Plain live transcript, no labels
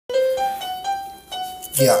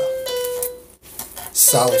Yeah,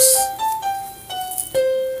 sauce,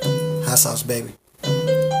 hot sauce, baby.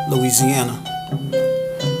 Louisiana,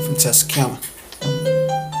 from Texarkana.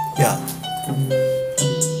 Yeah,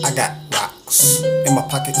 I got rocks in my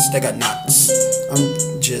pockets, they got knots.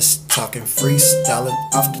 I'm just talking freestyling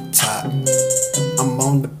off the top. I'm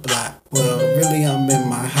on the block, well, really I'm in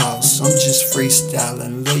my house. I'm just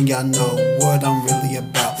freestyling, letting y'all know what I'm really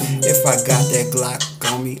about. If I got that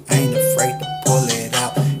Glock on me, I ain't afraid to pull it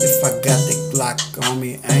out. If I got that Glock on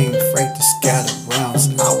me, I ain't afraid to scatter rounds.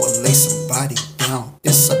 I will lay somebody down,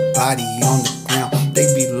 it's a body on the ground. They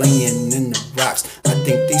be laying in the rocks, I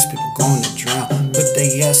think these people gonna drown. Put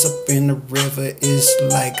they ass up in the river, it's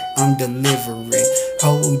like I'm delivering.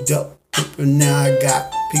 Hold up, people, now I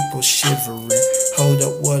got people shivering. Hold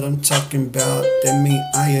up, what I'm talking about, that mean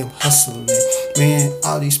I am hustling. Man,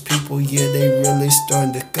 all these people, yeah, they really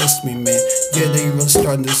starting to disgust me, man. Yeah, they really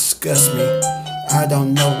starting to disgust me. I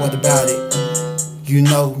don't know what about it. You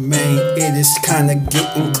know, man, it is kinda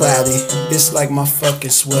getting cloudy. It's like my fucking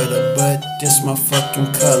sweater, but this my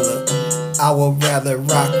fucking color. I would rather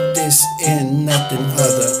rock this and nothing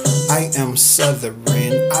other. I am southern,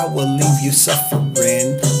 I will leave you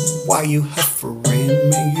suffering. Why you huffering?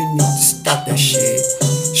 Man, you need to stop that shit.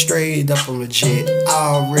 Straight up, I'm legit, I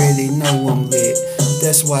already know I'm lit.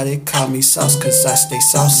 That's why they call me sauce, cause I stay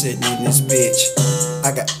saucing in this bitch.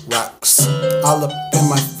 I got rocks all up in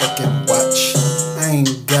my fucking watch. I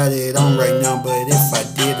ain't got it on right now, but if I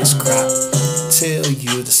did, it's crap. Tell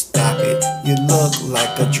you to stop it. You look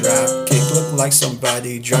like a drop kick, look like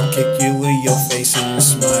somebody drop kick you in your face and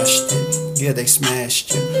smashed it. Yeah, they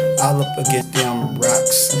smashed you all up against them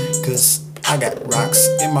rocks, cause I got rocks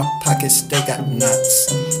in my pockets, they got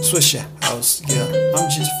nuts. Swish your house, yeah, I'm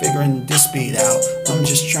just figuring this beat out. I'm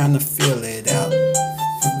just trying to feel it out.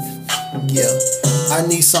 Yeah, I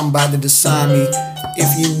need somebody to sign me.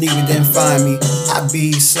 If you need me, then find me. I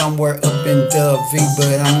be somewhere up in W,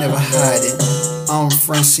 but I'm never hiding. I'm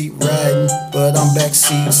front seat riding, but I'm back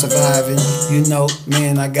seat surviving. You know,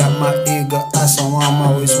 man, I got my eagle eye, so I'm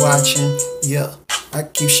always watching. Yeah, I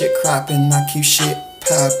keep shit cropping, I keep shit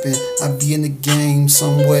popping. I be in the game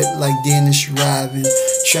somewhat like Dennis Robin,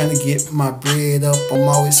 trying to get my bread up. I'm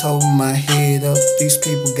always holding my head up. These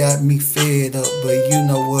people got me fed up, but you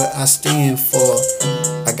know what I stand for.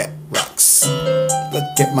 I got rocks,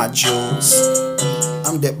 look at my jewels.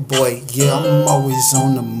 I'm that boy, yeah, I'm always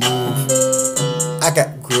on the move.